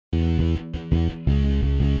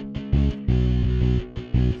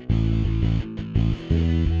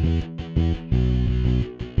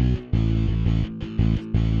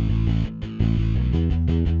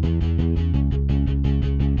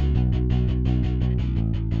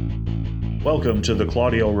Welcome to the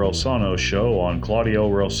Claudio Rosano Show on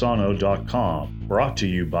ClaudioRosano.com, brought to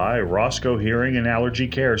you by Roscoe Hearing and Allergy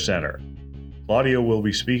Care Center. Claudio will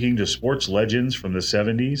be speaking to sports legends from the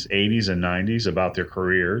 70s, 80s, and 90s about their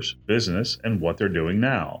careers, business, and what they're doing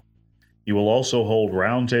now. He will also hold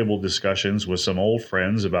roundtable discussions with some old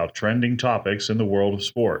friends about trending topics in the world of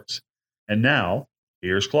sports. And now,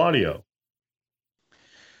 here's Claudio.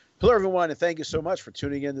 Hello, everyone, and thank you so much for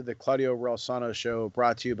tuning in to the Claudio Rosano Show,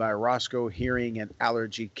 brought to you by Roscoe Hearing and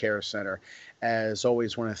Allergy Care Center. As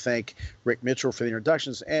always, I want to thank Rick Mitchell for the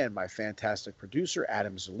introductions and my fantastic producer,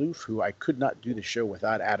 Adam Zaloof, who I could not do the show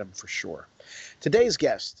without Adam for sure. Today's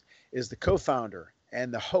guest is the co-founder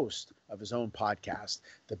and the host of his own podcast,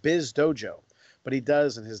 The Biz Dojo, but he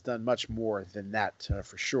does and has done much more than that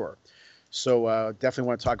for sure. So definitely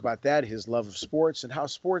want to talk about that, his love of sports, and how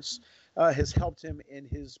sports has helped him in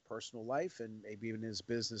his personal life and maybe even his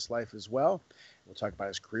business life as well. We'll talk about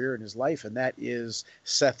his career and his life, and that is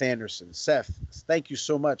Seth Anderson. Seth, thank you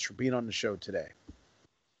so much for being on the show today.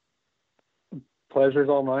 Pleasure's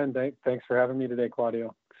all mine. Thanks for having me today,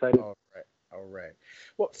 Claudio. Excited. All right.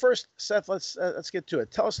 Well, first, Seth, let's get to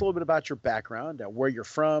it. Tell us a little bit about your background, where you're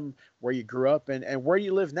from, where you grew up, and where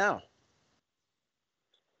you live now.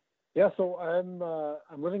 Yeah, so I'm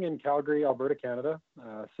living in Calgary, Alberta, Canada,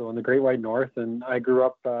 so in the Great White North, and I grew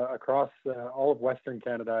up across all of Western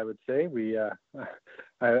Canada, I would say.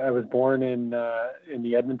 I was born in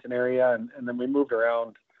the Edmonton area, and then we moved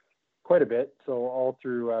around quite a bit. So all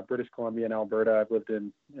through British Columbia and Alberta, I've lived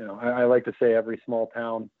in, I like to say every small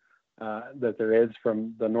town that there is,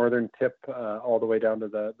 from the northern tip all the way down to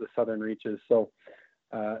the southern reaches. So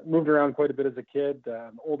moved around quite a bit as a kid.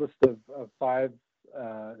 Oldest of five.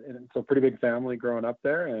 And so pretty big family growing up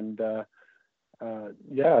there. And how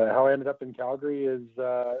I ended up in Calgary is,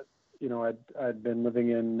 I'd been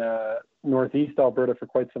living in Northeast Alberta for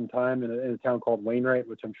quite some time in a town called Wainwright,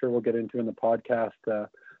 which I'm sure we'll get into in the podcast,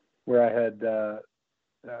 where I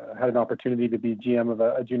had an opportunity to be GM of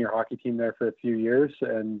a junior hockey team there for a few years,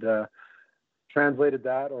 and translated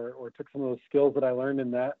that or took some of those skills that I learned in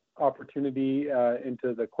that opportunity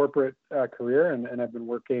into the corporate career. And I've been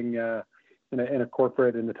working in a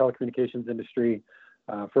corporate in the telecommunications industry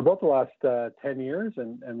for about the last 10 years,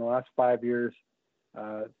 and the last 5 years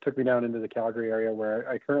took me down into the Calgary area, where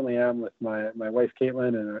I currently am with my wife,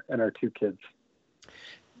 Caitlin, and our two kids.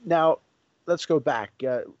 Now, let's go back.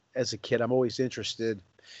 As a kid, I'm always interested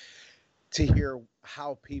to hear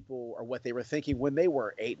how people or what they were thinking when they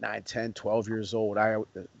were 8, 9, 10, 12 years old.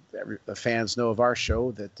 The fans know of our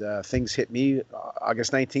show that things hit me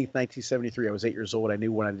August 19th, 1973. I was 8 years old. I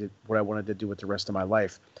knew what I wanted to do with the rest of my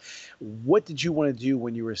life. What did you want to do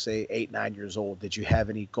when you were, say, 8, 9 years old? Did you have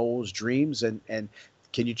any goals, dreams, and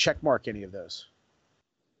can you check mark any of those?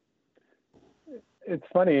 It's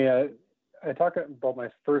funny. I talk about my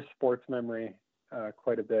first sports memory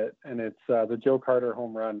quite a bit, and it's the Joe Carter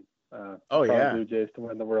home run. Blue Jays to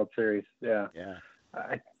win the World Series. Yeah.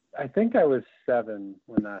 I think I was 7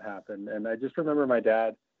 when that happened, and I just remember my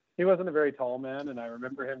dad. He wasn't a very tall man, and I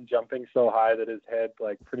remember him jumping so high that his head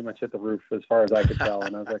pretty much hit the roof as far as I could tell.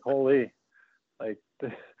 And I was like, "Holy,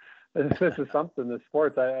 this is something. This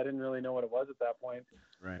sports." I didn't really know what it was at that point,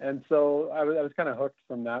 right? And so I was kind of hooked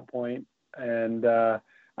from that point. And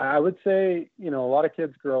I would say, a lot of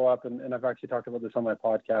kids grow up, and I've actually talked about this on my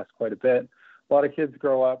podcast quite a bit. A lot of kids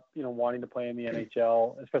grow up, wanting to play in the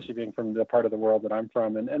NHL, especially being from the part of the world that I'm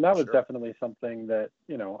from. And that was definitely something that,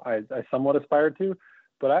 I somewhat aspired to.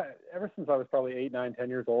 But ever since I was probably 8, 9, 10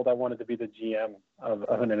 years old, I wanted to be the GM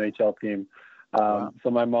of an NHL team. Wow. So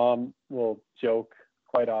my mom will joke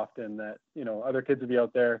quite often that, other kids would be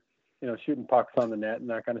out there, shooting pucks on the net and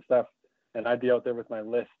that kind of stuff. And I'd be out there with my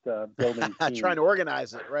list, building teams. Trying to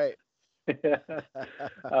organize it, right?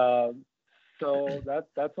 So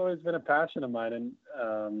that's always been a passion of mine, and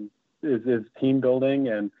is team building.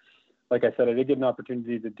 And like I said, I did get an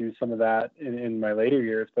opportunity to do some of that in my later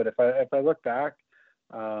years. But if I look back,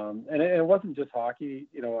 and it wasn't just hockey.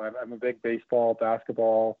 I'm a big baseball,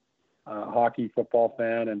 basketball, hockey, football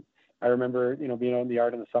fan, and I remember being out in the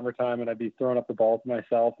yard in the summertime, and I'd be throwing up the ball to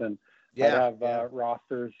myself, and I'd have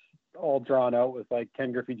rosters all drawn out with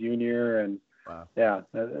Ken Griffey Jr. and that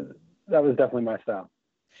was definitely my style.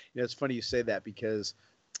 It's funny you say that, because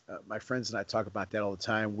my friends and I talk about that all the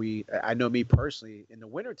time. I know me personally, in the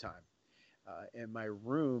wintertime, in my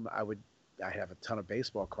room, I have a ton of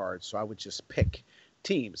baseball cards, so I would just pick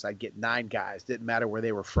teams. I'd get 9 guys, didn't matter where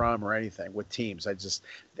they were from or anything, what teams. It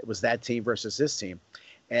was that team versus this team.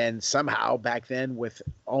 And somehow back then, with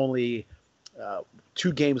only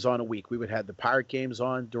 2 games on a week, we would have the Pirate games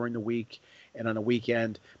on during the week, and on a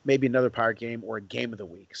weekend, maybe another Pirate game or a game of the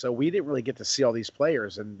week. So we didn't really get to see all these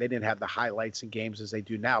players, and they didn't have the highlights and games as they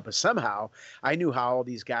do now. But somehow I knew how all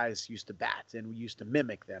these guys used to bat, and we used to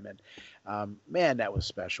mimic them. And man, that was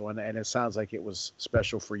special. And it sounds like it was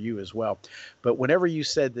special for you as well. But whenever you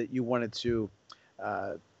said that you wanted to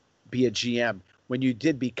be a GM, when you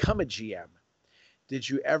did become a GM, did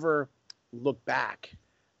you ever look back,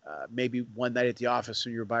 maybe one night at the office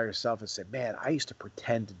when you were by yourself and say, man, I used to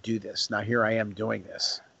pretend to do this. Now here I am doing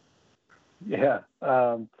this. Yeah,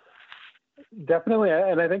 definitely.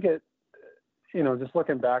 And I think it, just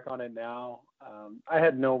looking back on it now, I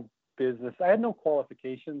had no business. I had no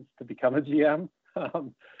qualifications to become a GM.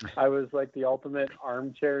 I was like the ultimate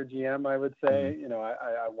armchair GM, I would say.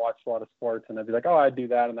 I watched a lot of sports, and I'd be like, oh, I do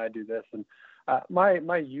that and I do this. And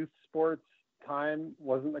my youth sports time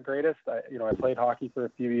wasn't the greatest. I played hockey for a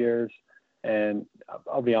few years, and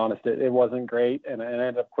I'll be honest, it wasn't great. And I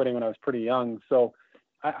ended up quitting when I was pretty young. So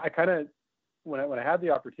I kind of, when I had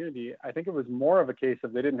the opportunity, I think it was more of a case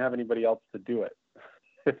of they didn't have anybody else to do it,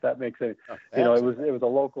 if that makes sense. It was a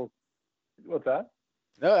local. What's that?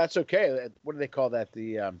 No, that's okay. What do they call that?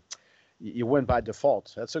 You win by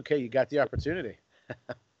default. That's okay. You got the opportunity.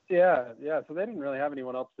 Yeah. So they didn't really have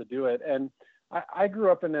anyone else to do it. And I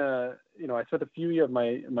grew up in I spent a few of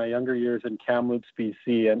my younger years in Kamloops,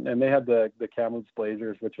 BC, and they had the Kamloops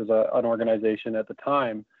Blazers, which was an organization at the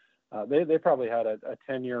time. They probably had a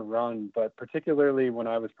 10-year run, but particularly when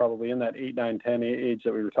I was probably in that 8, 9, 10 age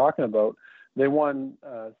that we were talking about, they won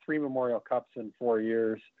 3 Memorial Cups in 4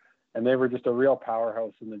 years. And they were just a real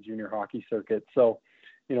powerhouse in the junior hockey circuit. So,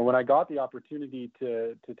 when I got the opportunity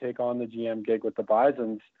to take on the GM gig with the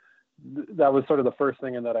Bisons, that was sort of the first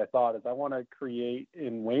thing in that I thought is I want to create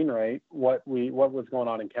in Wainwright what was going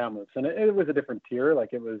on in Kamloops. And it was a different tier.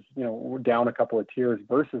 Like it was, we're down a couple of tiers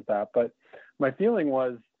versus that. But my feeling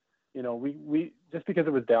was, we just because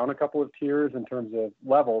it was down a couple of tiers in terms of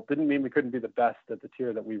level didn't mean we couldn't be the best at the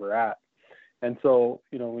tier that we were at. And so,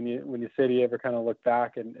 when you say, do you ever kind of look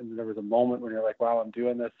back and there was a moment when you're like, wow, I'm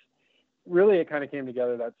doing this, really it kind of came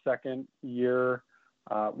together that second year.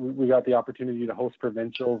 We got the opportunity to host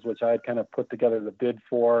provincials, which I had kind of put together the bid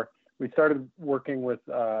for. We started working with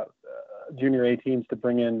junior A teams to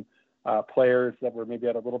bring in players that were maybe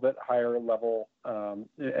at a little bit higher level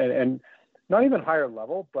and not even higher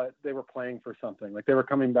level, but they were playing for something. Like they were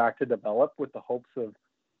coming back to develop with the hopes of,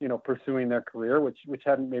 pursuing their career, which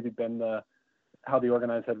hadn't maybe been how the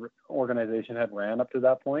organization had ran up to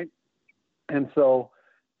that point. And so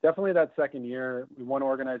definitely that second year, we won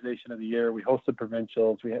Organization of the Year. We hosted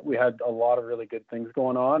provincials. We had a lot of really good things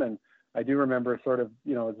going on. And I do remember sort of,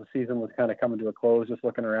 as the season was kind of coming to a close, just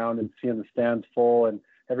looking around and seeing the stands full and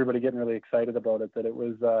everybody getting really excited about it, that it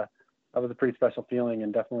was a pretty special feeling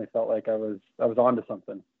and definitely felt like I was onto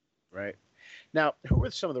something. Right. Now, who were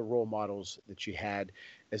some of the role models that you had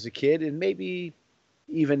as a kid and maybe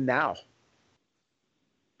even now?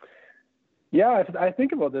 Yeah, I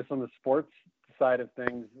think about this on the sports side of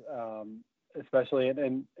things, especially,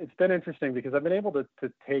 and it's been interesting because I've been able to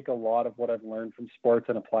take a lot of what I've learned from sports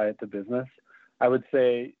and apply it to business. I would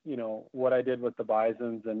say, what I did with the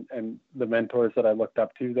Bisons and the mentors that I looked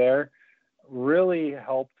up to there really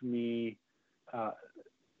helped me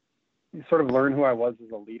sort of learn who I was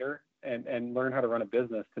as a leader and learn how to run a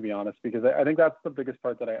business, to be honest, because I think that's the biggest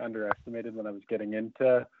part that I underestimated when I was getting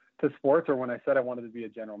into sports, or when I said I wanted to be a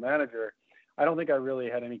general manager. I don't think I really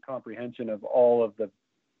had any comprehension of all of the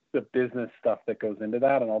business stuff that goes into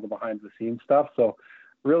that and all the behind the scenes stuff. So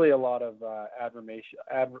really a lot of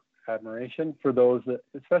admiration for those that,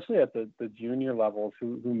 especially at the junior levels,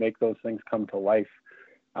 who make those things come to life.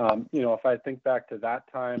 If I think back to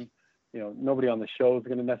that time, nobody on the show is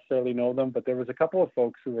going to necessarily know them, but there was a couple of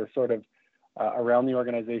folks who were sort of around the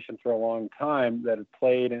organization for a long time that had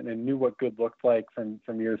played and knew what good looked like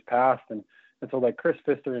from years past. And so like Chris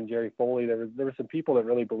Pfister and Jerry Foley, there were some people that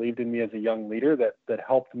really believed in me as a young leader that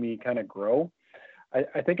helped me kind of grow.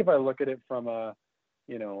 I think if I look at it from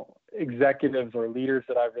executives or leaders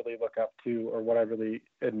that I really look up to, or what I really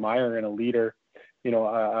admire in a leader,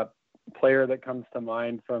 a player that comes to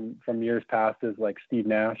mind from years past is like Steve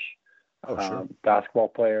Nash. Oh, sure. Basketball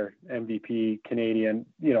player, MVP, Canadian,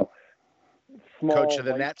 small coach of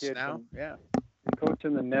the Nets now. Yeah.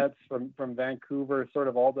 Coaching the Nets from Vancouver, sort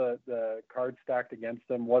of all the cards stacked against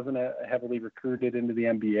him, wasn't heavily recruited into the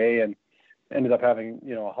NBA and ended up having,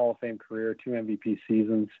 a Hall of Fame career, 2 MVP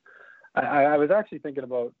seasons. I was actually thinking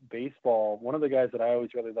about baseball. One of the guys that I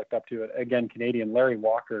always really looked up to, again, Canadian, Larry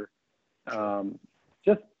Walker,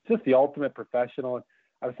 just the ultimate professional.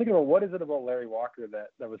 I was thinking about what is it about Larry Walker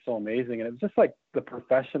that was so amazing. And it was just like the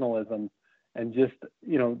professionalism and just,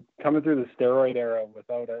 coming through the steroid era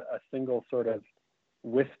without a single sort of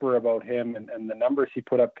whisper about him and the numbers he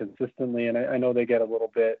put up consistently. And I know they get a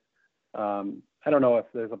little bit, I don't know if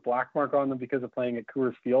there's a black mark on them because of playing at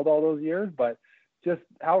Coors Field all those years, but just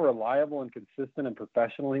how reliable and consistent and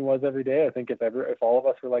professional he was every day. I think if all of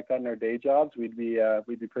us were like that in our day jobs, we'd be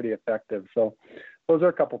pretty effective. So those are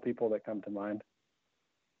a couple people that come to mind.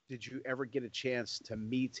 Did you ever get a chance to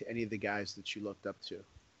meet any of the guys that you looked up to,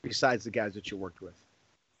 besides the guys that you worked with?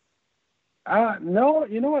 No,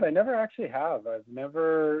 you know what? I never actually have. I've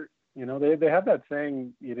never, they have that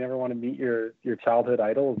saying, you never want to meet your childhood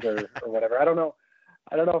idols or whatever. I don't know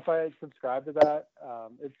if I subscribe to that.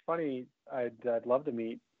 It's funny. I'd love to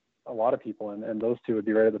meet a lot of people, and those two would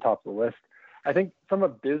be right at the top of the list. I think from a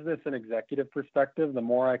business and executive perspective, the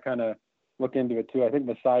more I kind of look into it too, I think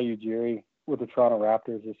Masai Ujiri with the Toronto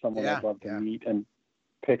Raptors is someone I'd love to meet and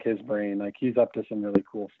pick his brain. Like, he's up to some really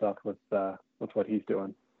cool stuff with what he's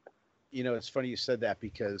doing. It's funny you said that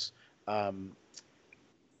because a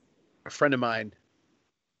friend of mine,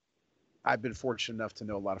 I've been fortunate enough to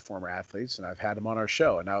know a lot of former athletes, and I've had him on our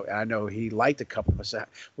show. And I know he liked a couple of us.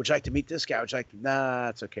 Would you like to meet this guy? Would you like to? Nah,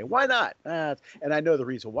 it's okay. Why not? And I know the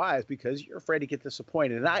reason why is because you're afraid to get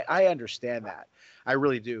disappointed. And I understand that. I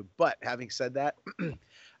really do. But having said that,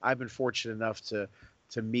 I've been fortunate enough to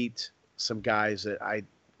meet some guys that I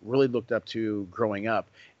really looked up to growing up,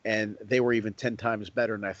 and they were even 10 times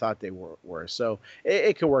better than I thought they were. So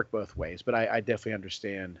it can work both ways, but I definitely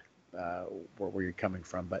understand where you're coming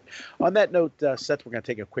from. But on that note, Seth, we're going to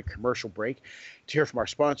take a quick commercial break to hear from our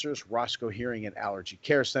sponsors, Roscoe Hearing and Allergy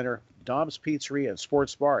Care Center, Dom's Pizzeria and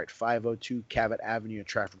Sports Bar at 502 Cabot Avenue in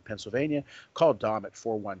Trafford, Pennsylvania. Call Dom at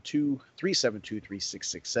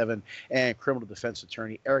 412-372-3667. And criminal defense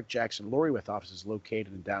attorney Eric Jackson Laurie with offices located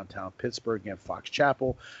in downtown Pittsburgh and Fox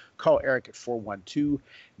Chapel. Call Eric at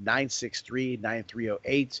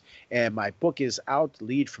 412-963-9308. And my book is out,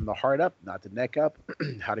 Lead from the Heart Up, Not the Neck Up,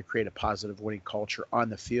 How to Create a Positive Winning Culture on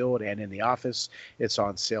the Field and in the Office. It's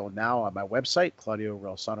on sale now on my website,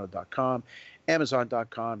 ClaudiaRelsano.com,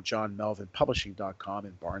 Amazon.com, JohnMelvinPublishing.com,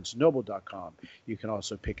 and BarnesNoble.com. You can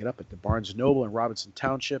also pick it up at the Barnes Noble in Robinson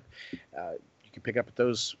Township. You can pick up at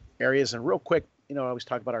those areas. And real quick, I always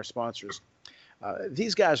talk about our sponsors.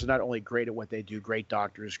 These guys are not only great at what they do, great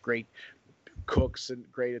doctors, great cooks, and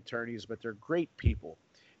great attorneys, but they're great people.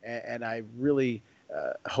 And I really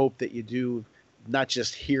hope that you do not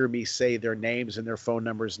just hear me say their names and their phone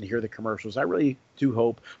numbers and hear the commercials. I really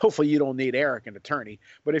do hopefully you don't need Eric, an attorney,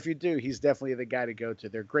 but if you do, he's definitely the guy to go to.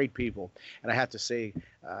 They're great people. And I have to say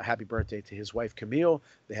happy birthday to his wife, Camille.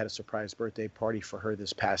 They had a surprise birthday party for her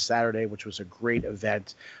this past Saturday, which was a great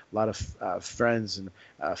event. A lot of friends and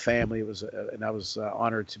family. And I was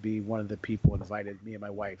honored to be one of the people invited, me and my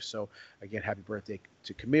wife. So again, happy birthday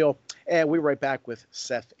to Camille. And we're right back with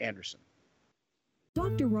Seth Anderson.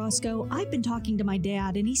 Dr. Roscoe, I've been talking to my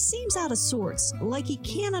dad, and he seems out of sorts, like he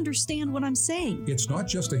can't understand what I'm saying. It's not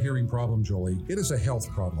just a hearing problem, Jolie. It is a health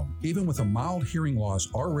problem. Even with a mild hearing loss,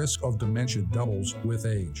 our risk of dementia doubles with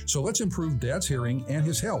age. So let's improve Dad's hearing and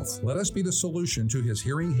his health. Let us be the solution to his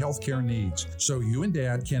hearing healthcare needs, so you and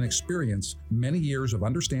Dad can experience many years of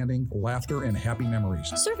understanding, laughter, and happy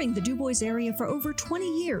memories. Serving the DuBois area for over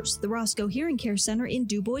 20 years, the Roscoe Hearing Care Center in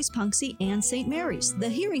DuBois, Punxsutawney, and St. Mary's. The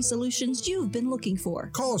hearing solutions you've been looking for.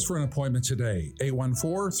 Call us for an appointment today,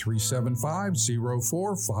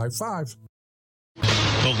 814-375-0455.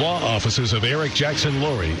 The law offices of Eric Jackson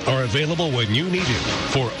Laurie are available when you need him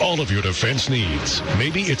for all of your defense needs.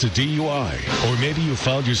 Maybe it's a DUI, or maybe you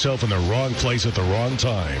found yourself in the wrong place at the wrong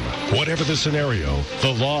time. Whatever the scenario,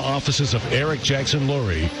 the law offices of Eric Jackson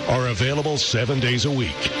Laurie are available 7 days a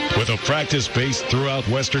week. With a practice based throughout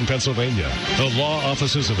Western Pennsylvania, the law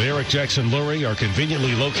offices of Eric Jackson Laurie are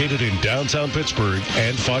conveniently located in downtown Pittsburgh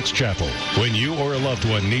and Fox Chapel. When you or a loved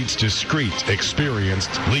one needs discreet,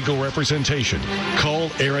 experienced legal representation,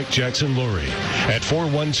 call Eric Jackson Laurie at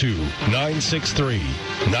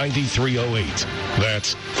 412-963-9308.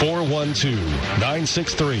 That's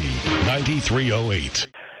 412-963-9308.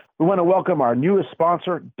 We want to welcome our newest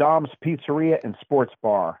sponsor, Dom's Pizzeria and Sports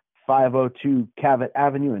Bar, 502 Cabot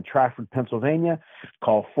Avenue in Trafford, Pennsylvania.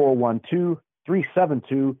 Call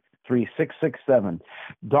 412-372-3667.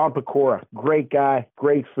 Don Pecora, great guy,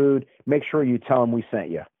 great food. Make sure you tell him we sent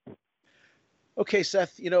you. Okay,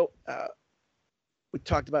 Seth, we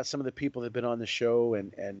talked about some of the people that have been on the show,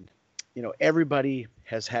 and everybody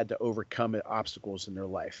has had to overcome obstacles in their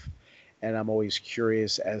life. And I'm always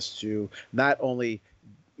curious as to not only,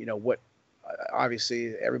 what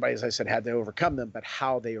obviously everybody, as I said, had to overcome them, but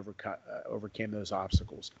how they overcame those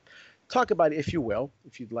obstacles. talk about, if you will,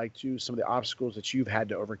 if you'd like to, some of the obstacles that you've had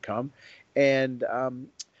to overcome, and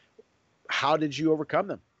how did you overcome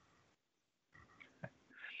them?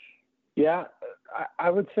 Yeah, I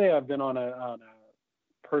would say I've been on a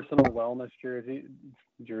personal wellness journey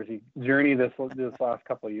this last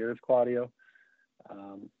couple of years, Claudio,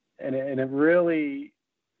 and it really,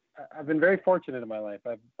 I've been very fortunate in my life.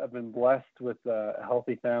 I've been blessed with a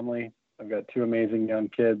healthy family. I've got 2 amazing young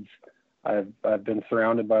kids. I've been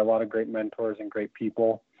surrounded by a lot of great mentors and great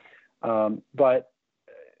people. But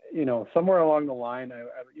somewhere along the line, I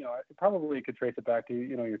probably could trace it back to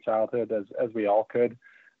your childhood, as we all could.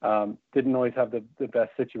 Didn't always have the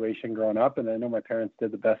best situation growing up, and I know my parents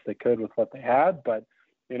did the best they could with what they had. But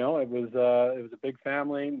it was a big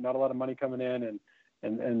family, not a lot of money coming in,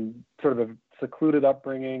 and sort of a secluded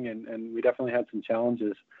upbringing, and we definitely had some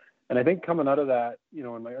challenges. And I think coming out of that,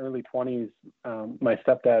 in my early 20s, my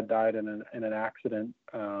stepdad died in an accident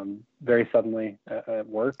very suddenly at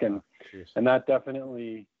work, and that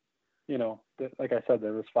definitely, like I said,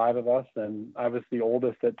 there was 5 of us, and I was the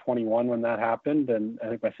oldest at 21 when that happened, and I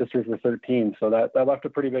think my sisters were 13, so that left a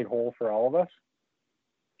pretty big hole for all of us.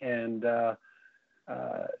 And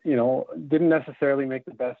didn't necessarily make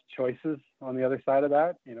the best choices on the other side of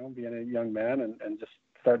that, being a young man and just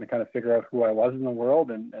starting to kind of figure out who I was in the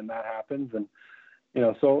world, and that happens. And,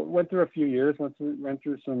 so went through a few years, went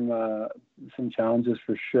through some challenges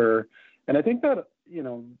for sure. And I think that,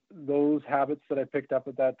 those habits that I picked up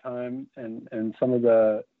at that time and some of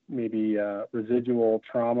the maybe residual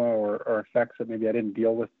trauma or effects that maybe I didn't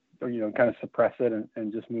deal with, or, kind of suppress it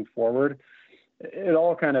and just move forward, it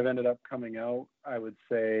all kind of ended up coming out, I would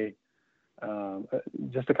say,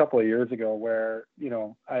 just a couple of years ago, where,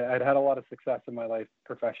 I'd had a lot of success in my life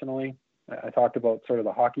professionally. I talked about sort of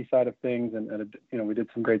the hockey side of things, and we did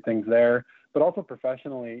some great things there, but also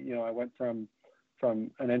professionally, I went from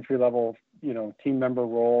an entry level, team member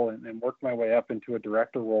role and worked my way up into a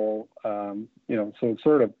director role. So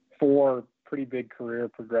sort of 4 pretty big career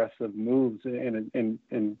progressive moves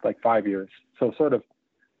in like 5 years. So sort of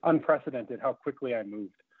unprecedented how quickly I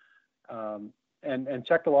moved, and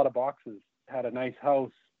checked a lot of boxes. Had a nice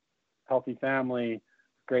house, healthy family,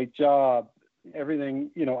 great job,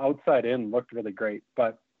 everything, outside in looked really great,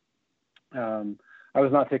 but I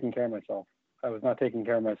was not taking care of myself. I was not taking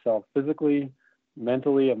care of myself physically,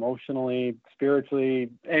 mentally, emotionally, spiritually,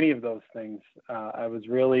 any of those things. I was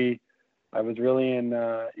really in,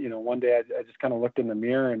 one day I just kind of looked in the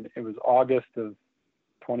mirror, and it was August of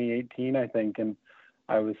 2018, I think. And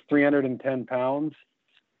I was 310 pounds,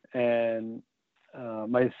 and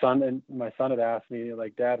my son had asked me,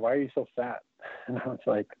 like, "Dad, why are you so fat?" And I was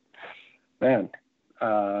like, man,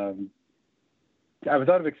 I was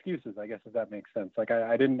out of excuses, I guess, if that makes sense. Like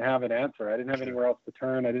I didn't have an answer. I didn't have anywhere else to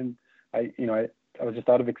turn. I was just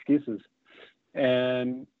out of excuses.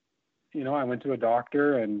 And, I went to a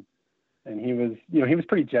doctor, and he was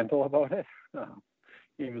pretty gentle about it.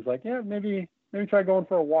 He was like, yeah, maybe try going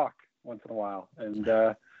for a walk once in a while. And,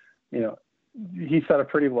 he set a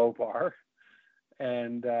pretty low bar.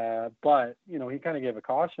 And, but, he kind of gave a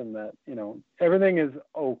caution that, everything is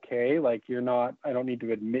okay. Like I don't need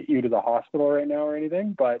to admit you to the hospital right now or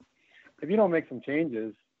anything, but if you don't make some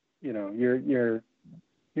changes, you're going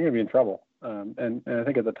to be in trouble. And I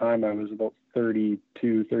think at the time I was about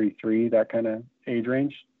 32, 33, that kind of age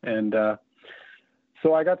range. And,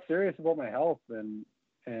 so I got serious about my health, and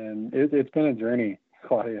it's been a journey,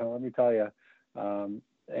 Claudio, let me tell you.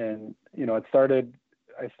 And, I started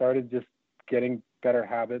just getting better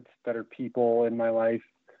habits, better people in my life,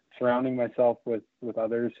 surrounding myself with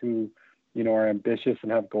others who, are ambitious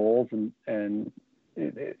and have goals. And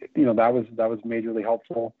that was majorly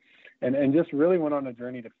helpful, and just really went on a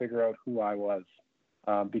journey to figure out who I was.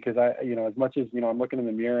 Because as much as, I'm looking in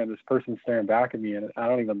the mirror and this person's staring back at me, and I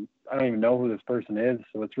don't even know who this person is.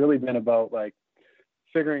 So it's really been about like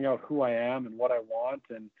figuring out who I am and what I want,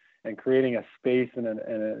 and creating a space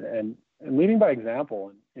and leading by example.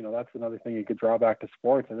 And, that's another thing you could draw back to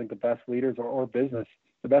sports. I think the best leaders or business,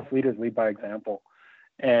 the best leaders lead by example.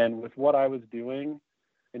 And with what I was doing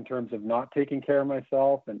in terms of not taking care of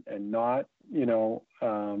myself and not, I don't know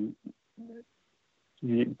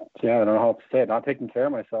how to say it, not taking care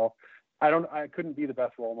of myself, I couldn't be the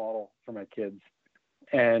best role model for my kids.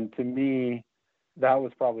 And to me, that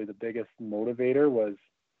was probably the biggest motivator, was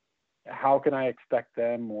how can I expect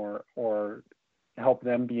them or help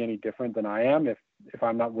them be any different than I am if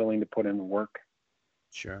I'm not willing to put in the work.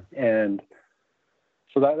 Sure. And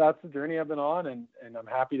so that's the journey I've been on. And I'm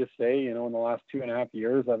happy to say, in the last 2.5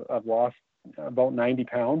 years, I've lost about 90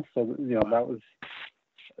 pounds. So, that was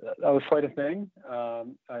that was quite a thing.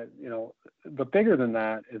 But bigger than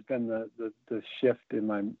that has been the shift in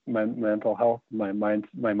my mental health, my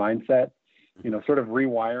mindset, sort of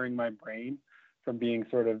rewiring my brain from being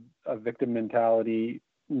sort of a victim mentality,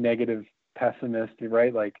 negative pessimist,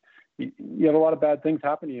 right? Like you have a lot of bad things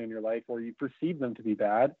happen to you in your life, or you perceive them to be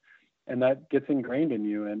bad, and that gets ingrained in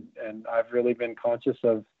you. And I've really been conscious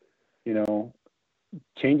of,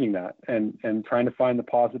 changing that and trying to find the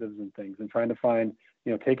positives in things, and trying to find,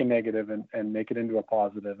 take a negative and make it into a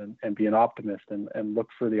positive, and be an optimist and look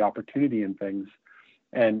for the opportunity in things.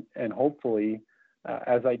 And hopefully,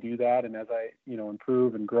 as I do that, and as I,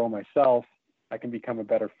 improve and grow myself, I can become a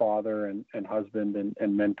better father and husband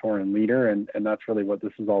and mentor and leader. And that's really what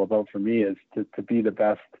this is all about for me, is to be the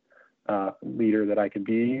best leader that I can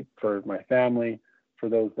be for my family, for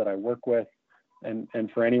those that I work with, and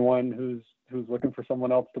for anyone who's looking for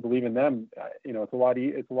someone else to believe in them. It's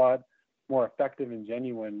a lot more effective and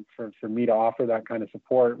genuine for me to offer that kind of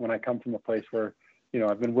support when I come from a place where,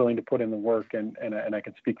 I've been willing to put in the work and I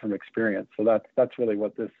can speak from experience. So that's really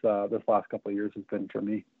what this last couple of years has been for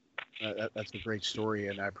me. That's a great story,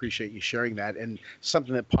 and I appreciate you sharing that. And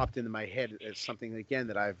something that popped into my head is something, again,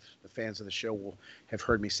 that the fans of the show will have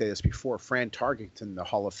heard me say this before. Fran Tarkenton, the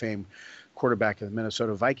Hall of Fame quarterback of the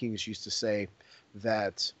Minnesota Vikings, used to say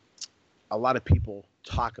that a lot of people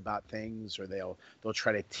talk about things, or they'll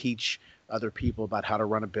try to teach other people about how to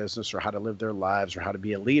run a business or how to live their lives or how to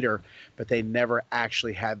be a leader, but they never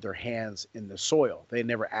actually had their hands in the soil. They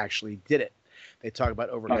never actually did it. They talk about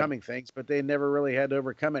overcoming things, but they never really had to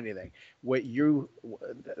overcome anything.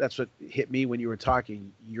 That's what hit me when you were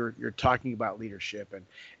talking. You're talking about leadership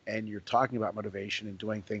and you're talking about motivation and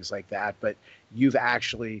doing things like that, but you've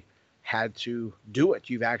actually had to do it.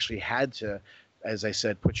 You've actually had to, as I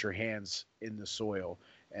said, put your hands in the soil.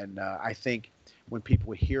 And I think when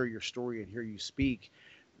people hear your story and hear you speak,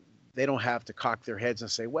 they don't have to cock their heads and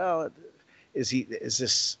say, well, is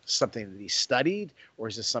this something that he studied, or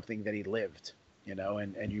is this something that he lived?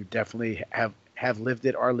 And you definitely have lived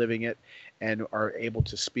it, are living it, and are able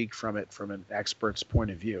to speak from it from an expert's point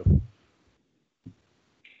of view.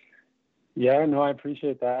 Yeah, no, I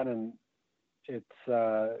appreciate that. And it's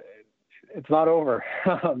not over.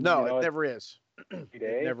 No, it never is.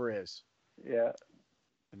 It never is. Yeah.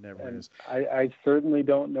 It never is. I certainly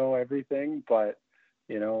don't know everything, but,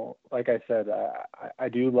 like I said, I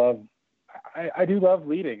do love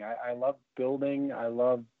leading. I love building. I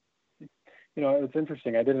love, it's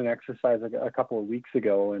interesting. I did an exercise a couple of weeks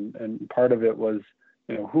ago, and part of it was,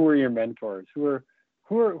 who are your mentors? Who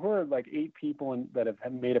are like 8 people that have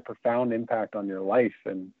made a profound impact on your life?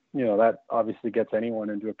 And, that obviously gets anyone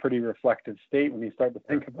into a pretty reflective state when you start to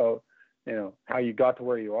think about, how you got to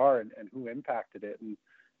where you are and who impacted it. And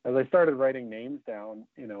as I started writing names down,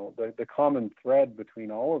 the common thread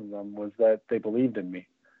between all of them was that they believed in me.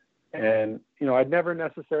 And, I'd never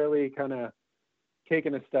necessarily kind of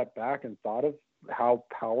taken a step back and thought of how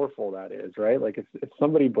powerful that is, right? Like if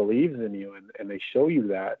somebody believes in you and they show you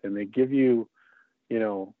that, and they give you,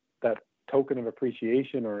 that token of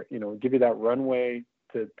appreciation, or, give you that runway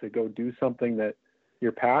to go do something that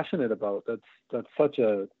you're passionate about, that's such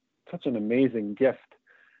an amazing gift.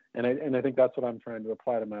 And I think that's what I'm trying to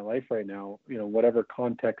apply to my life right now, whatever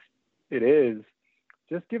context it is,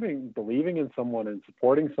 just believing in someone and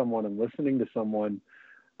supporting someone and listening to someone,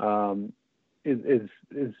 is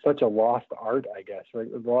such a lost art, I guess, right?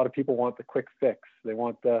 A lot of people want the quick fix. They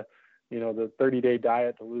want the 30-day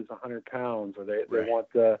diet to lose 100 pounds, or they want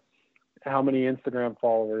how many Instagram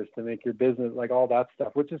followers to make your business, like all that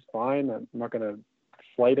stuff, which is fine. I'm not going to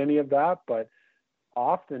slight any of that, but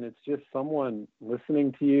often it's just someone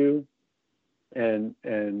listening to you and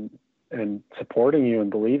supporting you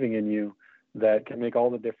and believing in you that can make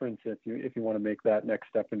all the difference if you want to make that next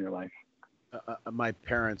step in your life. My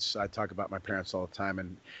parents, I talk about my parents all the time,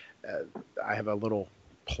 and I have a little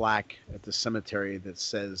plaque at the cemetery that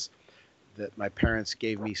says that my parents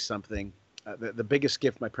gave me something. The biggest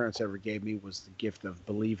gift my parents ever gave me was the gift of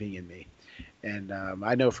believing in me. And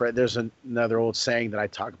I know there's another old saying that I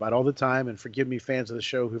talk about all the time, and forgive me, fans of the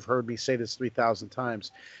show who've heard me say this 3,000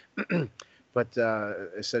 times. But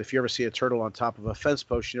I said, if you ever see a turtle on top of a fence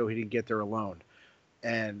post, he didn't get there alone.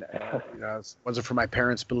 And it wasn't for my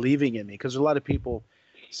parents believing in me, because a lot of people,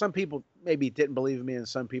 some people maybe didn't believe in me, and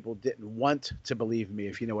some people didn't want to believe in me,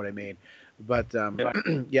 if you know what I mean. But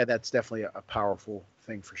yeah, that's definitely a powerful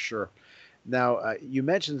thing for sure. Now, you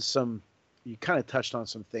mentioned you kind of touched on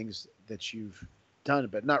some things that you've done,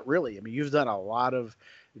 but not really. I mean, you've done a lot of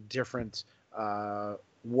different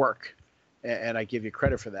work, and I give you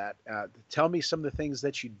credit for that. Tell me some of the things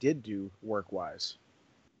that you did do work-wise.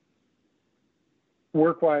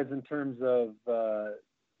 Work-wise, in terms of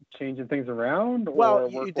changing things around, Well, or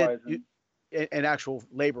you work-wise? an actual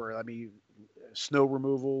labor. I mean, snow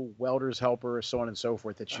removal, welder's helper, so on and so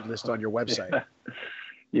forth that you list on your website.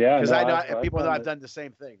 Yeah, Because no, I know I've people know done I've done the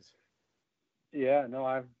same things. Yeah, no,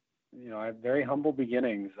 I have very humble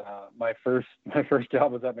beginnings. My first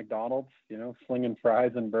job was at McDonald's, slinging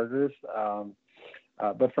fries and burgers.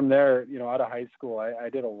 But from there, out of high school, I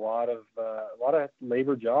did a lot of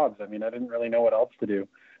labor jobs. I mean, I didn't really know what else to do.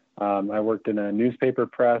 I worked in a newspaper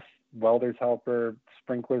press, welder's helper,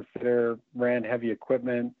 sprinkler fitter, ran heavy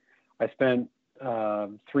equipment. I spent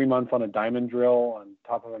 3 months on a diamond drill on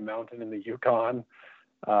top of a mountain in the Yukon.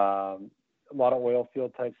 A lot of oil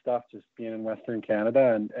field type stuff, just being in Western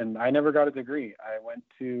Canada, and I never got a degree. I went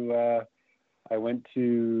to Grant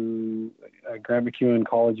MacEwan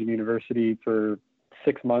College and University for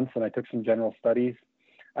 6 months, and I took some general studies.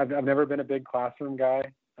 I've never been a big classroom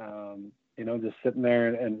guy, just sitting there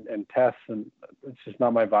and tests, and it's just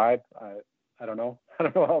not my vibe. I don't know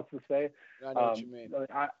what else to say. I know what you mean.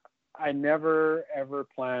 I never ever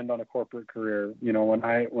planned on a corporate career. When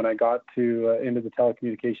I got into the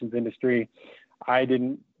telecommunications industry, I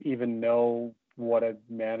didn't even know what a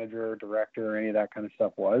manager or director or any of that kind of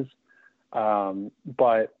stuff was.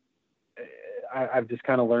 But I've just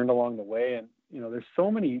kind of learned along the way, and there's so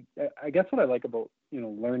many. I guess what I like about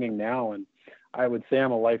learning now, and I would say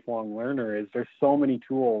I'm a lifelong learner, is there's so many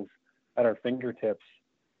tools at our fingertips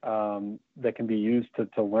that can be used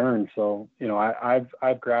to learn. So,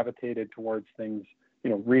 I've gravitated towards things,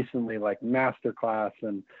 recently, like masterclass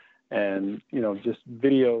and just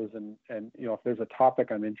videos and if there's a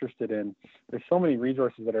topic I'm interested in, there's so many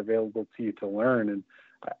resources that are available to you to learn. And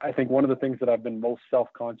I think one of the things that I've been most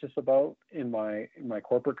self-conscious about in my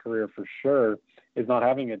corporate career, for sure, is not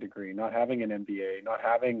having a degree, not having an MBA, not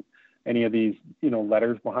having any of these,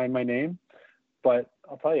 letters behind my name. But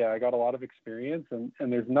I'll tell you, I got a lot of experience, and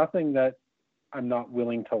there's nothing that I'm not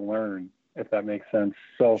willing to learn, if that makes sense.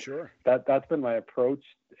 So sure, that's been my approach,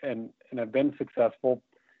 and I've been successful.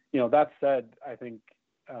 That said, I think,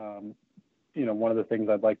 one of the things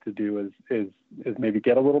I'd like to do is maybe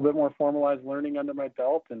get a little bit more formalized learning under my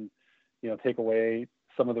belt, and, take away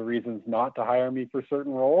some of the reasons not to hire me for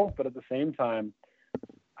certain roles. But at the same time,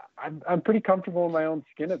 I'm pretty comfortable in my own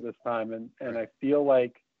skin at this time, and I feel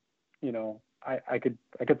like, I could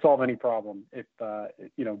solve any problem if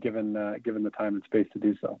given the time and space to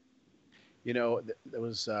do so. There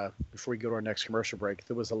was before we go to our next commercial break,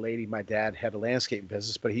 there was a lady. My dad had a landscaping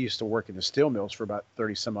business, but he used to work in the steel mills for about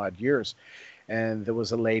 30 some odd years, and there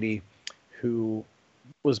was a lady who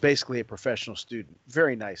was basically a professional student,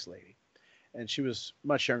 very nice lady, and she was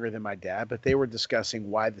much younger than my dad. But they were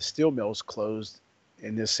discussing why the steel mills closed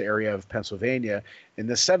in this area of Pennsylvania in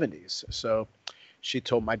the 70s. So she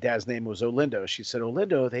told, my dad's name was Olindo. She said,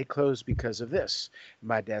 Olindo, they closed because of this. And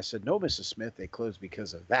my dad said, no, Mrs. Smith, they closed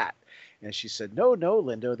because of that. And she said, no,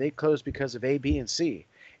 Lindo, they closed because of A, B, and C.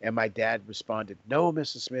 And my dad responded, no,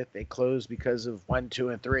 Mrs. Smith, they closed because of 1, 2,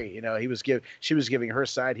 and 3. She was giving her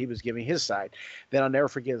side, he was giving his side. Then I'll never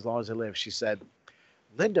forget, as long as I live, she said,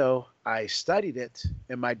 Lindo, I studied it.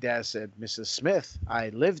 And my dad said, Mrs. Smith, I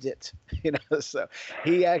lived it. So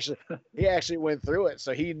he actually went through it.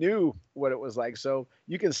 So he knew what it was like. So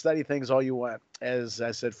you can study things all you want. As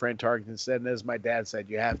I said, Fran Tarkenton said, and as my dad said,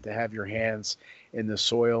 you have to have your hands in the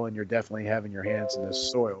soil, and you're definitely having your hands in the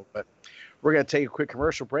soil. But we're going to take a quick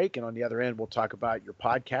commercial break, and on the other end, we'll talk about your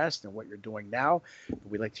podcast and what you're doing now.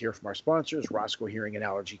 We'd like to hear from our sponsors, Roscoe Hearing and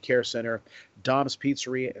Allergy Care Center, Dom's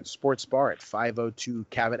Pizzeria and Sports Bar at 502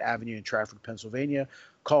 Cabot Avenue in Trafford, Pennsylvania.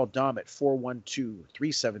 Call Dom at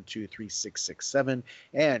 412-372-3667,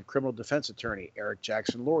 and criminal defense attorney Eric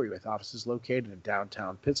Jackson Laurie with offices located in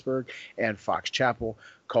downtown Pittsburgh and Fox Chapel.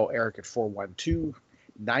 Call Eric at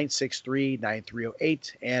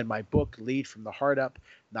 412-963-9308. And my book, Lead from the Heart Up,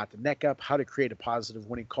 Not the Neck Up, How to Create a Positive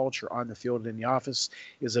Winning Culture on the Field and in the Office,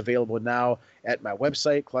 is available now at my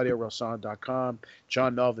website, ClaudioRosano.com,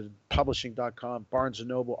 JohnMelvinPublishing.com, Barnes &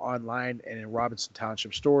 Noble online and in Robinson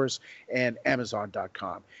Township stores, and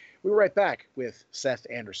Amazon.com. We'll be right back with Seth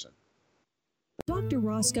Anderson. Dr.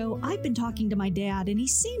 Roscoe, I've been talking to my dad, and he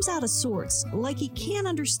seems out of sorts, like he can't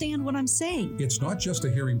understand what I'm saying. It's not just a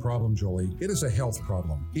hearing problem, Jolie. It is a health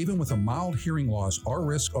problem. Even with a mild hearing loss, our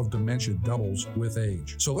risk of dementia doubles with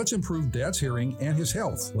age. So let's improve Dad's hearing and his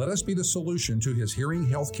health. Let us be the solution to his hearing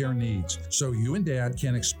health care needs, so you and Dad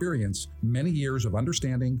can experience many years of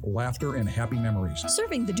understanding, laughter, and happy memories.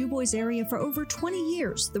 Serving the DuBois area for over 20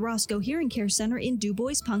 years, the Roscoe Hearing Care Center in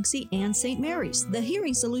DuBois, Punxsutawney, and St. Mary's. The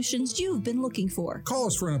hearing solutions you've been looking for. Call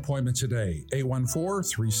us for an appointment today,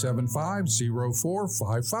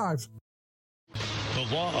 814-375-0455.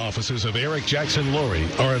 The law offices of Eric Jackson Laurie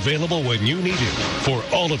are available when you need him for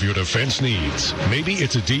all of your defense needs. Maybe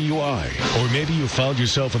it's a DUI, or maybe you found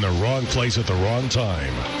yourself in the wrong place at the wrong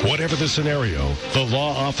time. Whatever the scenario, the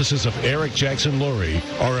law offices of Eric Jackson Laurie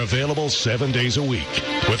are available 7 days a week.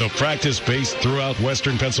 With a practice based throughout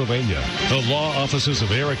Western Pennsylvania, the law offices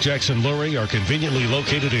of Eric Jackson Laurie are conveniently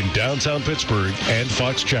located in downtown Pittsburgh and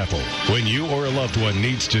Fox Chapel. When you or a loved one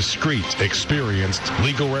needs discreet, experienced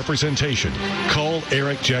legal representation, call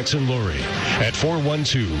Eric Jackson Laurie at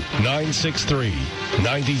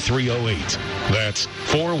 412-963-9308. That's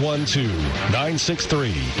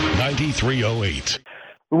 412-963-9308.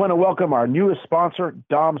 We want to welcome our newest sponsor,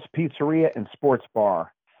 Dom's Pizzeria and Sports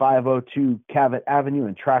Bar, 502 Cavett Avenue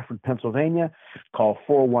in Trafford, Pennsylvania. Call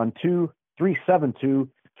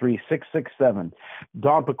 412-372-3667.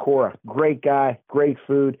 Don Pecora, great guy, great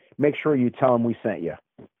food. Make sure you tell him we sent you.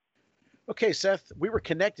 Okay, Seth, we were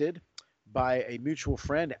connected by a mutual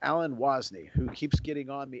friend, Alan Wozni, who keeps getting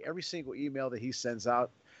on me every single email that he sends out.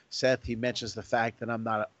 Seth, he mentions the fact that I'm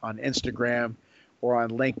not on Instagram or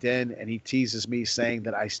on LinkedIn, and he teases me saying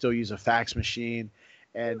that I still use a fax machine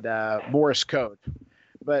and Morse code.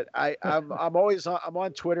 But I'm always I'm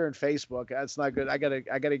on Twitter and Facebook. That's not good. I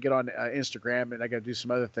gotta get on Instagram, and I gotta do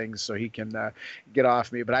some other things so he can get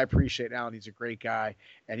off me. But I appreciate Alan. He's a great guy,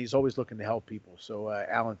 and he's always looking to help people. So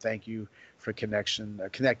Alan, thank you for connecting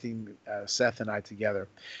Seth and I together.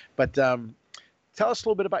 But tell us a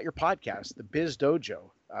little bit about your podcast, the Biz Dojo.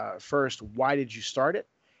 First, why did you start it?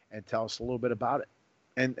 And tell us a little bit about it,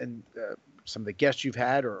 and some of the guests you've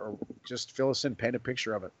had, or just fill us in, paint a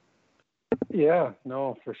picture of it. Yeah,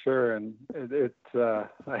 no, for sure. And I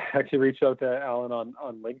actually reached out to Alan on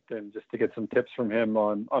LinkedIn just to get some tips from him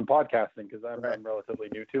on podcasting, because I'm relatively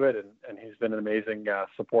new to it, and he's been an amazing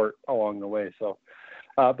support along the way. So,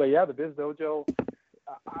 but yeah, the Biz Dojo,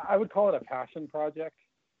 I would call it a passion project.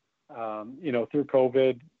 Through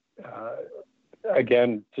COVID,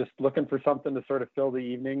 again, just looking for something to sort of fill the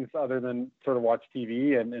evenings other than sort of watch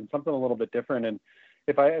TV, and something a little bit different. And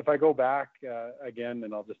if I go back again,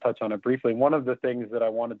 and I'll just touch on it briefly, one of the things that I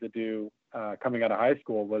wanted to do coming out of high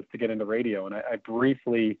school was to get into radio. And I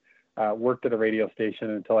briefly worked at a radio station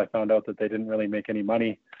until I found out that they didn't really make any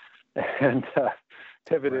money, and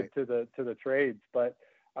pivoted to the trades. But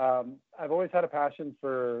I've always had a passion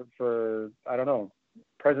for I don't know,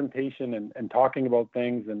 presentation and talking about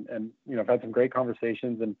things, and I've had some great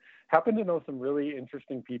conversations and happen to know some really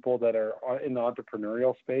interesting people that are in the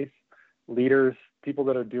entrepreneurial space, leaders, people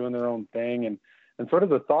that are doing their own thing, and sort of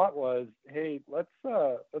the thought was, hey, let's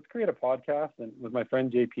create a podcast. And with my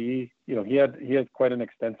friend JP, he had quite an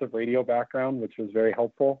extensive radio background, which was very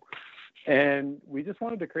helpful, and we just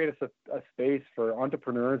wanted to create a space for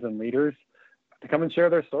entrepreneurs and leaders to come and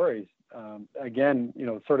share their stories. Again,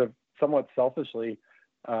 sort of somewhat selfishly,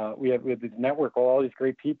 we have this network of all these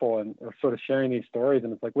great people, and we're sort of sharing these stories.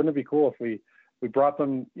 And it's like, wouldn't it be cool if we brought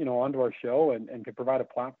them, onto our show and could provide a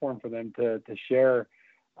platform for them to share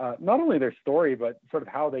not only their story, but sort of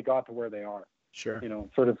how they got to where they are. Sure.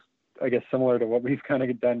 Sort of, I guess, similar to what we've kind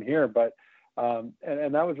of done here. But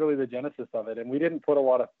and that was really the genesis of it. And we didn't put a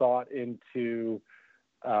lot of thought into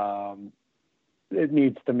it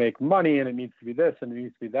needs to make money, and it needs to be this, and it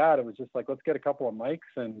needs to be that. It was just like, let's get a couple of mics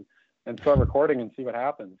and start recording and see what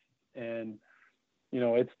happens. And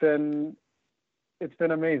it's been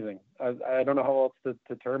amazing. I don't know how else to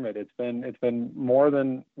term it. It's been more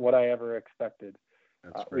than what I ever expected.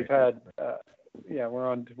 We've had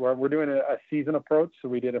we're doing a season approach. So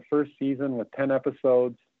we did a first season with 10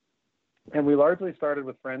 episodes, and we largely started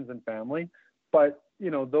with friends and family. But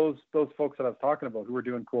those folks that I was talking about who were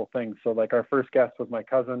doing cool things. So like our first guest was my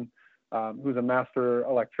cousin, who's a master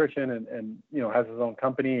electrician and has his own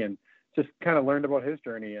company, and just kind of learned about his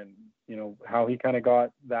journey and, how he kind of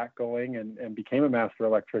got that going and became a master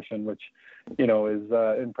electrician, which, is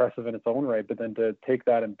impressive in its own right. But then to take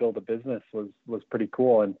that and build a business was pretty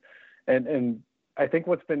cool. And I think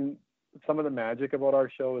what's been some of the magic about our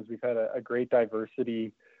show is we've had a great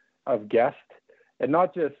diversity of guests, and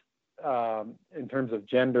not just in terms of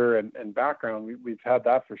gender and background. We've had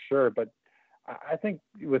that for sure. But I think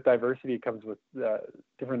with diversity comes with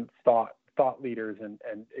different thought leaders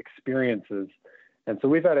and experiences. And so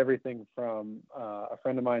we've had everything from a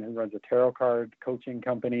friend of mine who runs a tarot card coaching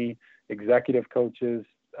company, executive coaches,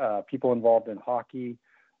 people involved in hockey.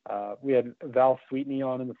 We had Val Sweetney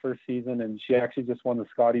on in the first season, and she actually just won the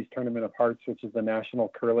Scotties Tournament of Hearts, which is the national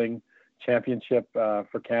curling championship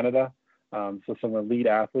for Canada. So some elite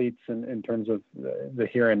athletes in terms of the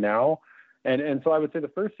here and now. And so I would say the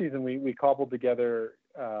first season we cobbled together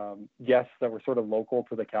guests that were sort of local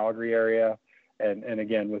to the Calgary area, and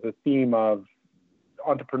again with a theme of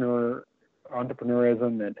entrepreneurism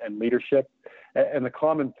and leadership. And the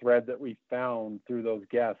common thread that we found through those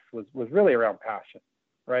guests was really around passion,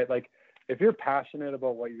 right? Like if you're passionate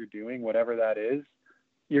about what you're doing, whatever that is,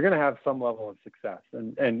 you're going to have some level of success.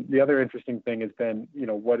 And the other interesting thing has been,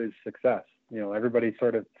 what is success? Everybody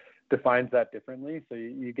sort of defines that differently. So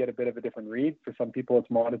you get a bit of a different read. For some people, it's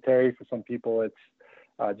monetary. For some people, it's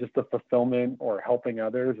just the fulfillment or helping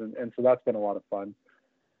others. And so that's been a lot of fun.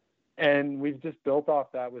 And we've just built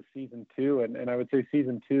off that with season 2. And I would say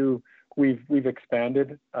season 2, we've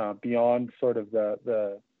expanded beyond sort of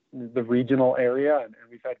the regional area. And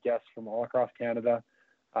we've had guests from all across Canada.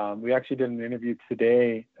 We actually did an interview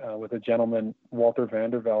today with a gentleman, Walter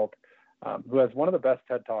Vanderveld, who has one of the best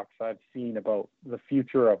TED Talks I've seen about the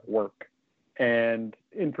future of work, and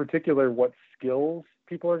in particular, what skills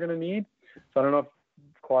people are going to need. So I don't know if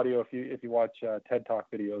Claudio, if you watch TED Talk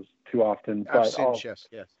videos too often, but yes.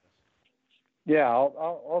 Yeah,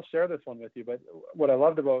 I'll share this one with you. But what I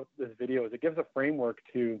loved about this video is it gives a framework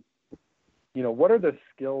to, what are the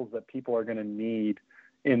skills that people are going to need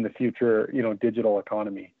in the future, digital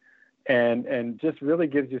economy, and just really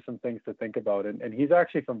gives you some things to think about. And he's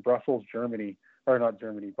actually from Brussels, Brussels,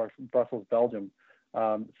 Belgium.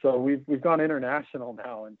 So we've gone international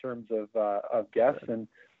now in terms of guests, and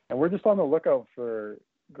we're just on the lookout for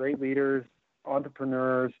great leaders,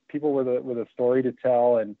 entrepreneurs, people with a story to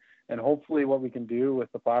tell, and hopefully what we can do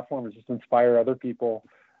with the platform is just inspire other people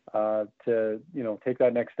to take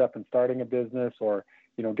that next step in starting a business, or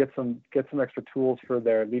get some extra tools for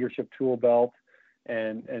their leadership tool belt,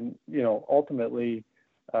 and ultimately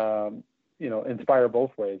inspire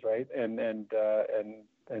both ways, right? And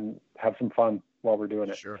have some fun while we're doing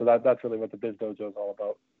it. Sure. So that's really what the Biz Dojo is all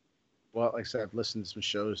about. Well, like I said, I've listened to some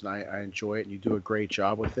shows and I enjoy it, and you do a great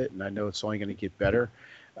job with it, and I know it's only going to get better.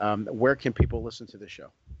 Where can people listen to the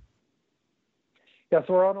show? Yeah,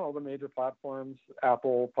 so we're on all the major platforms: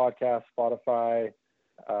 Apple Podcasts, Spotify,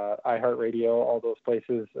 iHeartRadio, all those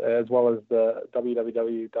places, as well as the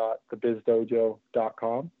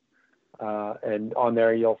www.thebizdojo.com. And on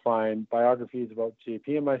there, you'll find biographies about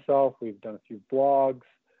JP and myself. We've done a few blogs.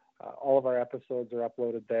 All of our episodes are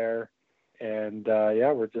uploaded there. And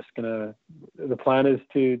we're just the plan is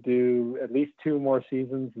to do at least 2 more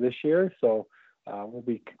seasons this year. So we'll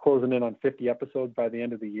be closing in on 50 episodes by the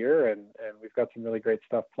end of the year. And we've got some really great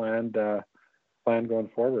stuff planned going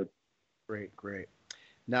forward. Great.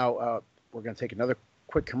 Now, we're going to take another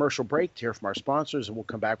quick commercial break to hear from our sponsors, and we'll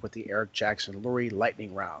come back with the Eric Jackson Lurie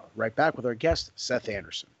Lightning Round. Right back with our guest, Seth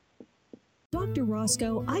Anderson. Dr.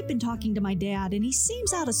 Roscoe, I've been talking to my dad, and he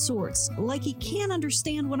seems out of sorts, like he can't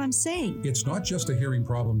understand what I'm saying. It's not just a hearing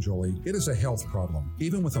problem, Jolie. It is a health problem.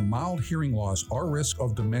 Even with a mild hearing loss, our risk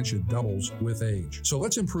of dementia doubles with age. So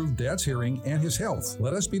let's improve Dad's hearing and his health.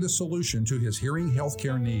 Let us be the solution to his hearing health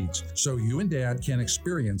care needs, so you and Dad can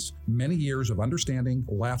experience many years of understanding,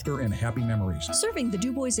 laughter, and happy memories. Serving the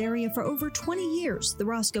DuBois area for over 20 years, the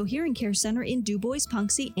Roscoe Hearing Care Center in DuBois,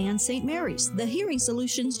 Punxsutawney, and St. Mary's. The hearing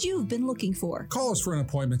solutions you've been looking for. Call us for an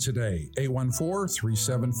appointment today,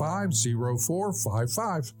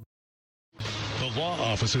 814-375-0455. The law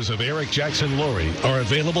offices of Eric Jackson Lurie are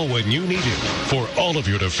available when you need him for all of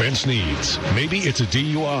your defense needs. Maybe it's a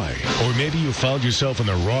DUI, or maybe you found yourself in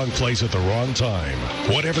the wrong place at the wrong time.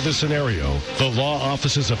 Whatever the scenario, the law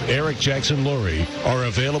offices of Eric Jackson Lurie are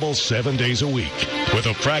available 7 days a week. With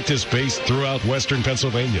a practice based throughout Western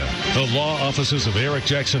Pennsylvania, the law offices of Eric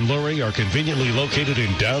Jackson Lurie are conveniently located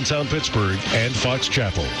in downtown Pittsburgh and Fox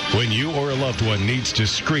Chapel. When you or a loved one needs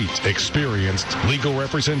discreet, experienced legal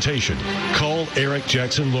representation, call Eric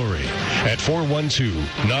Jackson Lurie at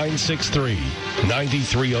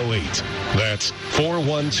 412-963-9308. That's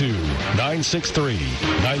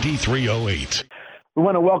 412-963-9308. We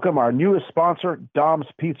want to welcome our newest sponsor, Dom's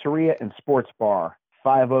Pizzeria and Sports Bar,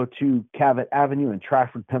 502 Cavett Avenue in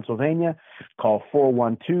Trafford, Pennsylvania. Call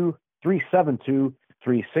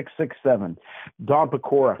 412-372-3667. Dom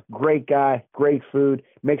Pecora, great guy, great food.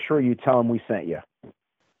 Make sure you tell him we sent you.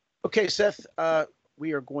 Okay, Seth,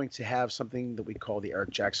 we are going to have something that we call the Eric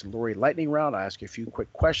Jackson Lurie Lightning Round. I ask you a few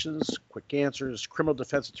quick questions, quick answers. Criminal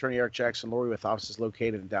defense attorney Eric Jackson Lurie, with offices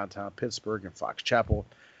located in downtown Pittsburgh and Fox Chapel.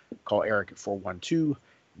 Call Eric at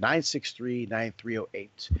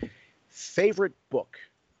 412-963-9308. Favorite book?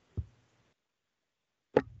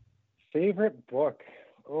 Favorite book?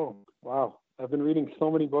 Oh, wow. I've been reading so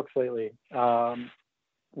many books lately.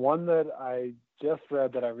 One that I just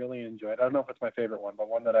read that I really enjoyed, I don't know if it's my favorite one, but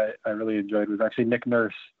one that I really enjoyed was actually Nick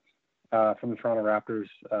Nurse from the Toronto Raptors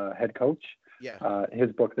head coach. Yeah.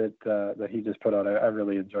 His book that he just put out, I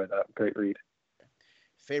really enjoyed that. Great read.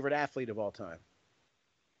 Favorite athlete of all time?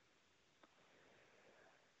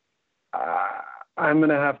 I'm going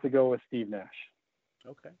to have to go with Steve Nash.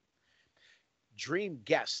 Okay. Dream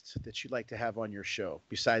guest that you'd like to have on your show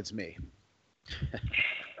besides me?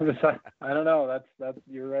 I don't know. That's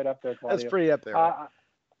you're right up there, Claudio. That's pretty up there. Right?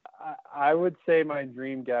 I would say my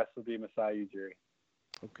dream guest would be Masai Ujiri.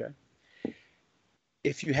 Okay.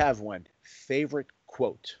 If you have one, favorite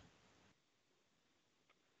quote?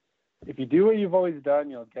 If you do what you've always done,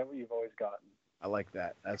 you'll get what you've always gotten. I like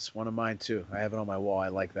that. That's one of mine too. I have it on my wall. I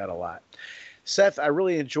like that a lot. Seth, I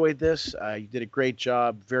really enjoyed this. You did a great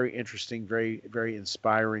job. Very interesting, very, very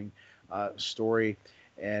inspiring story.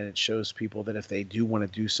 And it shows people that if they do want to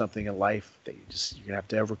do something in life, you're going to have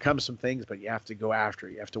to overcome some things, but you have to go after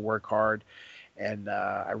it. You have to work hard. And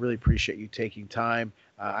I really appreciate you taking time.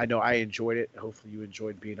 I know I enjoyed it. Hopefully you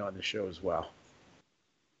enjoyed being on the show as well.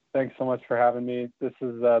 Thanks so much for having me. This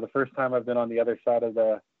is the first time I've been on the other side of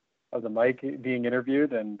the mic being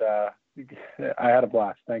interviewed, and I had a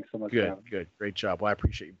blast. Thanks so much. Good. Great job. Well, I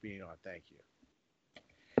appreciate you being on. Thank you.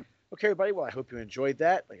 Okay, everybody. Well, I hope you enjoyed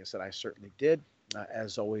that. Like I said, I certainly did.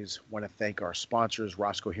 As always, want to thank our sponsors,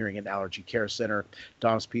 Roscoe Hearing and Allergy Care Center,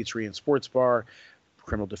 Dom's Pizzeria and Sports Bar,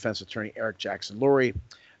 criminal defense attorney Eric Jackson Lurie.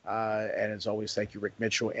 And as always, thank you, Rick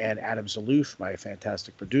Mitchell and Adam Zaloof, my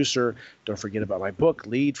fantastic producer. Don't forget about my book,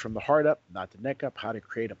 Lead from the Heart Up, Not the Neck Up, How to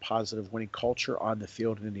Create a Positive Winning Culture on the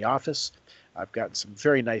Field and in the Office. I've gotten some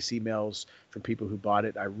very nice emails from people who bought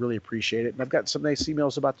it. I really appreciate it. And I've gotten some nice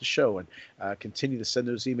emails about the show, and continue to send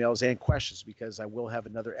those emails and questions, because I will have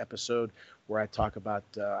another episode where I talk about,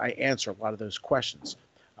 I answer a lot of those questions.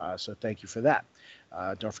 So thank you for that.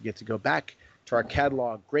 Don't forget to go back to our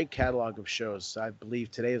catalog, great catalog of shows. I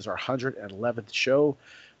believe today is our 111th show,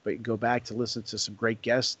 but you can go back to listen to some great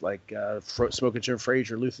guests like Smoking Jim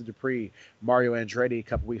Frazier, Luther Dupree, Mario Andretti a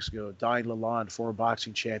couple weeks ago, Donnie Lalonde, former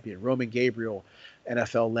boxing champion, Roman Gabriel,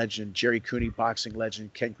 NFL legend, Jerry Cooney, boxing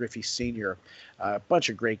legend, Ken Griffey Sr., a bunch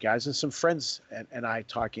of great guys, and some friends and I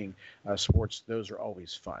talking sports. Those are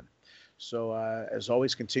always fun. So as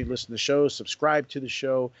always, continue to listen to the show, subscribe to the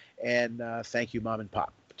show, and thank you, Mom and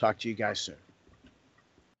Pop. Talk to you guys soon.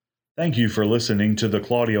 Thank you for listening to the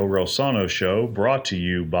Claudio Rosano Show, brought to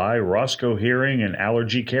you by Roscoe Hearing and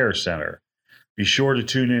Allergy Care Center. Be sure to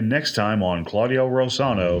tune in next time on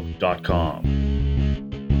ClaudioRosano.com.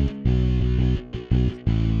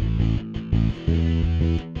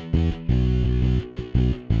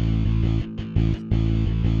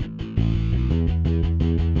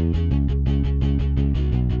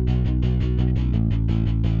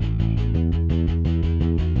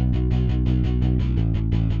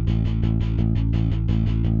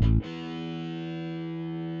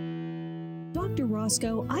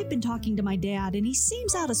 I've been talking to my dad, and he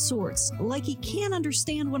seems out of sorts, like he can't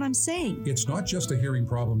understand what I'm saying. It's not just a hearing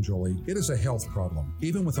problem, Jolie. It is a health problem.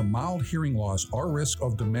 Even with a mild hearing loss, our risk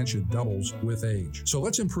of dementia doubles with age. So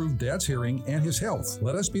let's improve Dad's hearing and his health.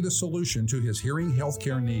 Let us be the solution to his hearing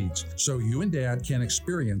healthcare needs, so you and Dad can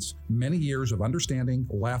experience many years of understanding,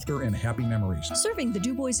 laughter, and happy memories. Serving the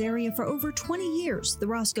DuBois area for over 20 years, the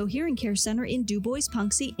Roscoe Hearing Care Center in DuBois,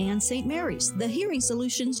 Punxsutawney, and St. Mary's. The hearing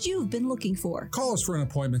solutions you've been looking for. Call us for an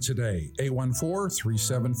appointment today,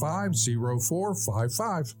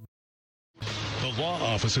 814-375-0455. The law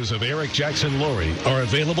offices of Eric Jackson Lurie are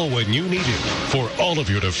available when you need him for all of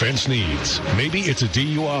your defense needs. Maybe it's a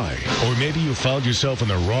DUI, or maybe you found yourself in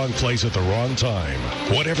the wrong place at the wrong time.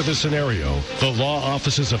 Whatever the scenario, the law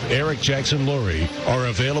offices of Eric Jackson Lurie are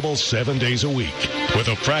available 7 days a week. With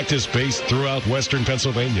a practice based throughout Western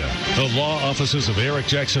Pennsylvania, the law offices of Eric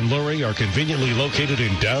Jackson Lurie are conveniently located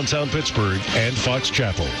in downtown Pittsburgh and Fox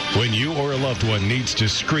Chapel. When you or a loved one needs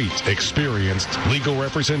discreet, experienced legal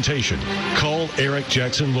representation, call Eric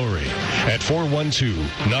Jackson Lurie at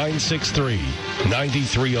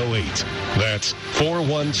 412-963-9308. That's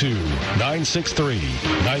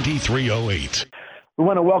 412-963-9308. We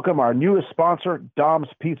want to welcome our newest sponsor, Dom's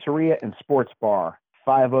Pizzeria and Sports Bar,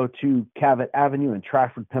 502 Cavett Avenue in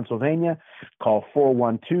Trafford, Pennsylvania. Call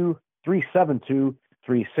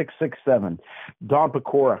 412-372-3667. Don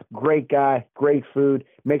Pecora, great guy, great food.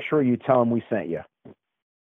 Make sure you tell him we sent you.